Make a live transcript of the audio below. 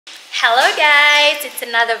Hello guys, it's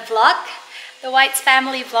another vlog, the Whites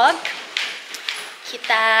family vlog.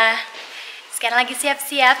 Kita sekarang lagi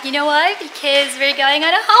siap-siap. You know why? Because we're going on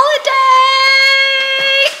a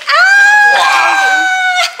holiday. Wow.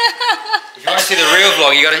 If you want to see the real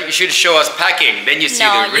vlog, you should show us packing. Then you see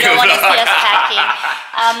the real vlog. No, you don't want to see us packing.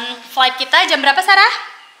 Flight kita jam berapa, Sarah?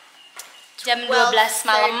 Jam 12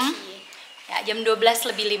 malam. Ya, jam 12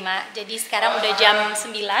 lebih 5. Jadi sekarang udah jam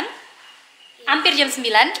 9. Hampir jam 9.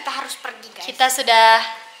 Kita harus pergi, guys. Kita sudah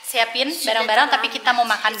siapin barang-barang, tapi kita mau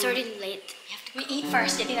makan dulu. Late. We eat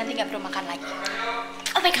first, jadi nanti nggak perlu makan lagi.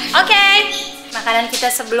 Oh my gosh. Oke, makanan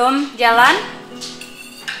kita sebelum jalan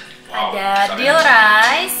ada dill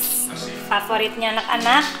rice, favoritnya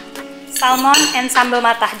anak-anak, salmon and sambal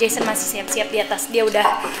matah. Jason masih siap-siap di atas, dia udah.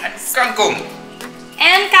 Kangkung.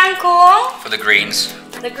 And kangkung. For the greens.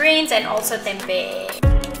 The greens and also tempe.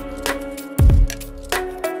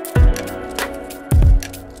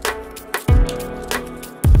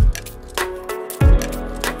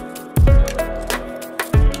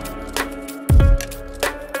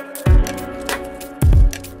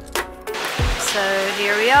 So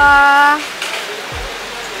here we are.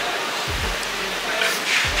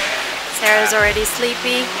 Sarah's already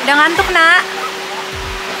sleepy. Udah ngantuk, Nak?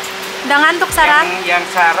 Udah ngantuk, Sarah? Yang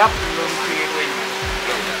sarap belum piring.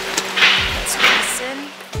 Let's listen.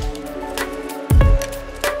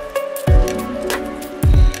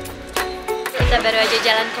 Kita baru aja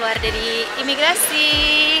jalan keluar dari imigrasi.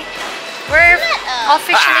 We're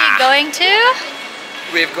officially going to.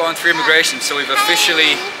 We've gone through immigration, so we're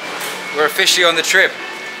officially on the trip.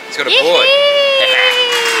 Let's go to board.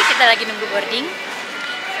 Kita lagi nunggu boarding.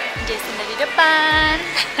 Jason dari depan.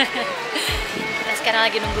 Kita sekarang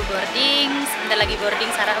lagi nunggu boarding. Sebentar lagi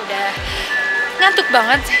boarding. Sarah udah ngantuk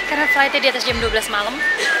banget karena flightnya di atas jam 12 malam.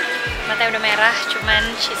 Matanya udah merah, cuman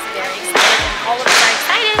she's very excited and all of us are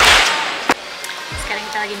excited. Sekarang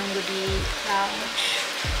kita lagi nunggu di lounge.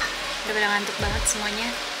 Udah pada ngantuk banget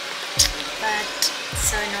semuanya. But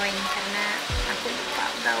so annoying karena aku lupa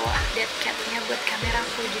bawa dead cat-nya buat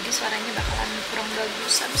kameraku, jadi suaranya bakalan kurang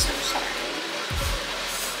bagus. I'm so sorry.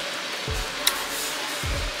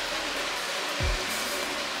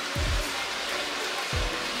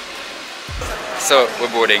 So we're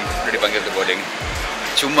boarding, udah dipanggil ke boarding.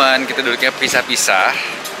 Cuman kita duduknya pisah-pisah,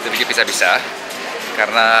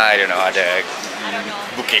 karena I don't know ada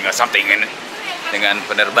booking or something dengan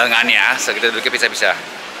penerbangannya. So kita duduknya pisah-pisah.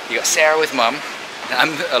 You got Sarah with mom,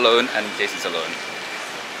 I'm alone, and Jason's alone.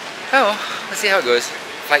 Oh, let's see how it goes.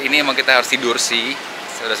 Flight ini emang kita harus tidur sih,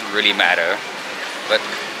 so it doesn't really matter. But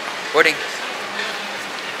boarding.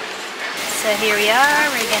 So here we are,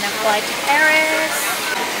 we're gonna fly to Paris.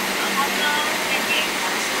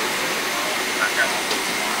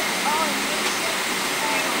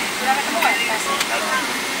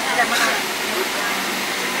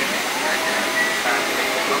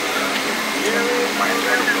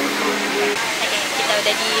 Oke, kita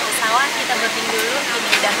udah di pesawat, kita boarding dulu. Ini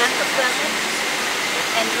udah ngantuk banget.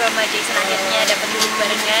 Andrew sama Jason akhirnya dapat duduk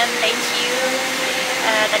barengan. Thank you.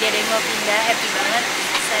 Tadi ada yang mau pindah, happy banget.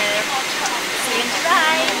 So, see you in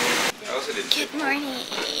Dubai. Good morning.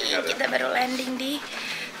 Kita baru landing di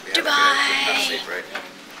Dubai.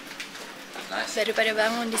 Baru pada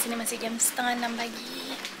bangun, di sini masih jam 5:30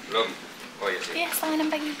 pagi. Belum? Oh iya sih. Iya,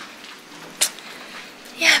 5:30 pagi.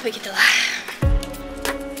 Ya, begitulah.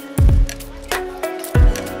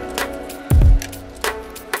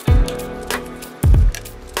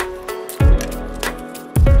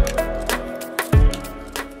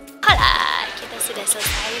 Hola, kita sudah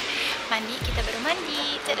selesai mandi, kita baru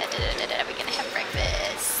mandi. We're gonna have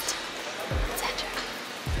breakfast.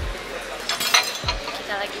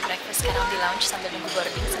 Kita lagi breakfast sekarang di lounge sambil nunggu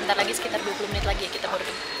boarding. Sebentar lagi, sekitar 20 menit lagi ya kita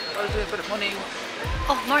boarding. Good morning.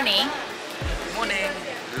 Oh, morning. Good morning.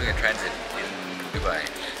 We're doing a transit in Dubai.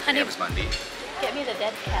 Honey, Habis mandi. get me the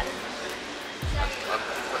dead cat. I've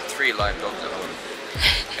got 3 live dogs at home.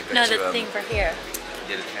 No, the thing for here.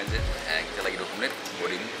 Dia ada transit, kita lagi 20 menit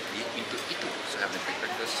boarding di pintu itu. So having a quick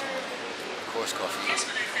breakfast, of course coffee.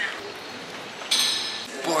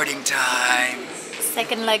 Boarding time.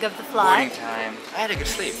 Second leg of the Boarding flight. time. I had a good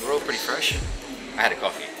sleep. We're all pretty fresh. I had a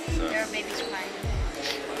coffee. So Your baby's crying.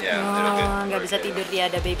 yeah, they look good. Oh, nggak bisa tidur dia,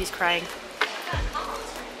 ada babies crying.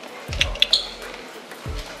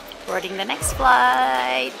 Boarding the next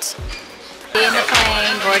flight. In the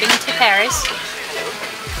plane, boarding to Paris.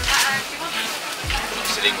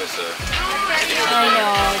 Sitting with I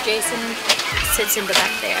know, Jason sits in the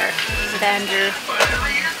back there with Andrew.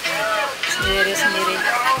 Sendiri.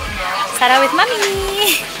 Sarah with mommy.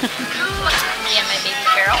 Me and my baby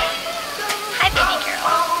girl. Hi, baby girl.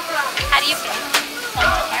 How do you feel? Flying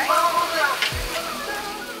to Paris?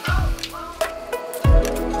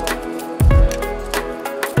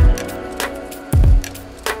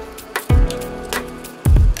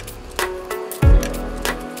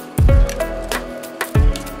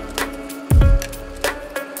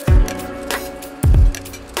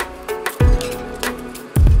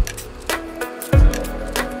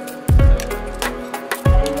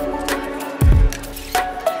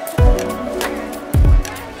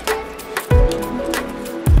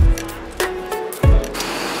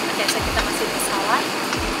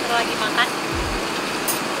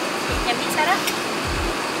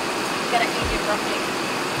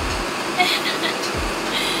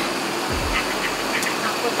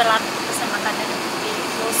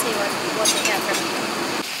 see what we have from here.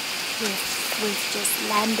 We've just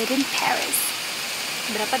landed in Paris.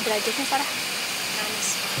 Berapa derajatnya, Sarah?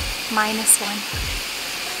 -1.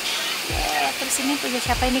 Yeah, terus ini punya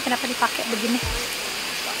siapa ini? Kenapa dipakai begini?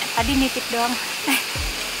 Tadi nitip doang.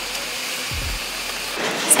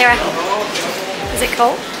 Sarah, is it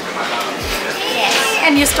cold? Yeah.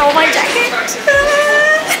 And you stole my jacket?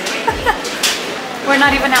 We're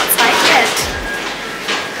not even outside yet.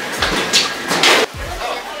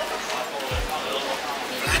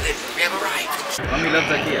 Mami loves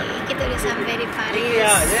IKEA. Kita udah sampai di Paris.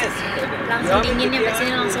 Langsung dingin, nyampe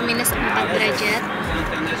sini langsung -4 derajat.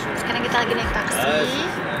 Sekarang kita lagi naik taksi.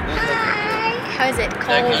 Hi, how is it?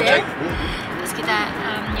 Cold there? Terus kita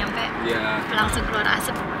nyampe langsung keluar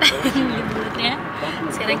asap di mulutnya.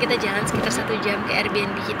 Sekarang kita jalan sekitar 1 jam ke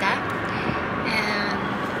Airbnb kita. And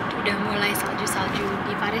udah mulai salju-salju.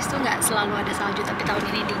 Di Paris tuh nggak selalu ada salju, tapi tahun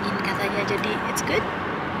ini dingin katanya, jadi it's good.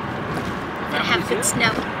 Gonna have good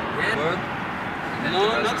snow.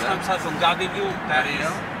 No, not from Gardeview, Paris.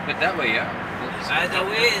 But that way, yeah. The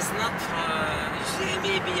way is not,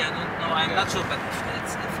 maybe, I don't know, I'm not sure, but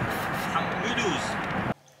it's from Mulhouse.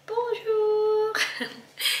 Bonjour.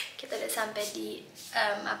 Kita udah sampai di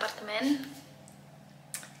apartemen.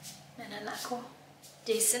 Dan anakku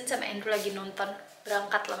Jason sama Andrew lagi nonton.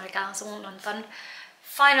 Berangkat lah mereka, langsung nonton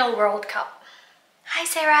Final World Cup. Hi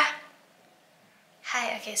Sarah.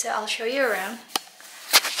 Hi, okay, so I'll show you around.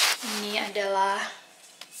 Ini adalah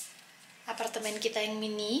apartemen kita yang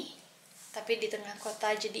mini, tapi di tengah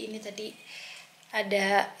kota. Jadi ini tadi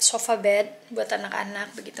ada sofa bed buat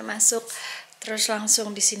anak-anak begitu masuk. Terus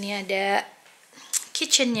langsung di sini ada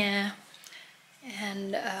kitchennya,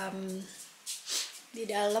 and di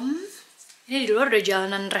dalam ini, di luar udah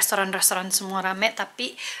jalanan restoran-restoran semua rame,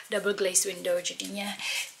 tapi double glazed window jadinya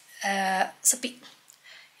sepi.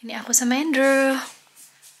 Ini aku sama Andrew.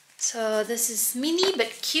 So this is mini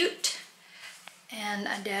but cute. And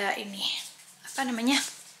ada ini, apa namanya?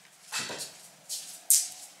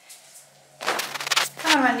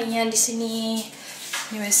 Kamar mandinya di sini.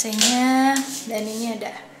 Ini WC-nya, dan ini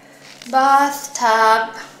ada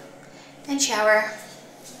bathtub and shower.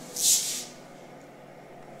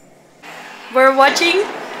 We're watching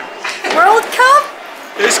World Cup.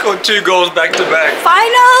 They scored 2 goals back to back.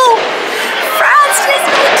 Final. France just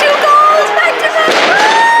scored 2 goals.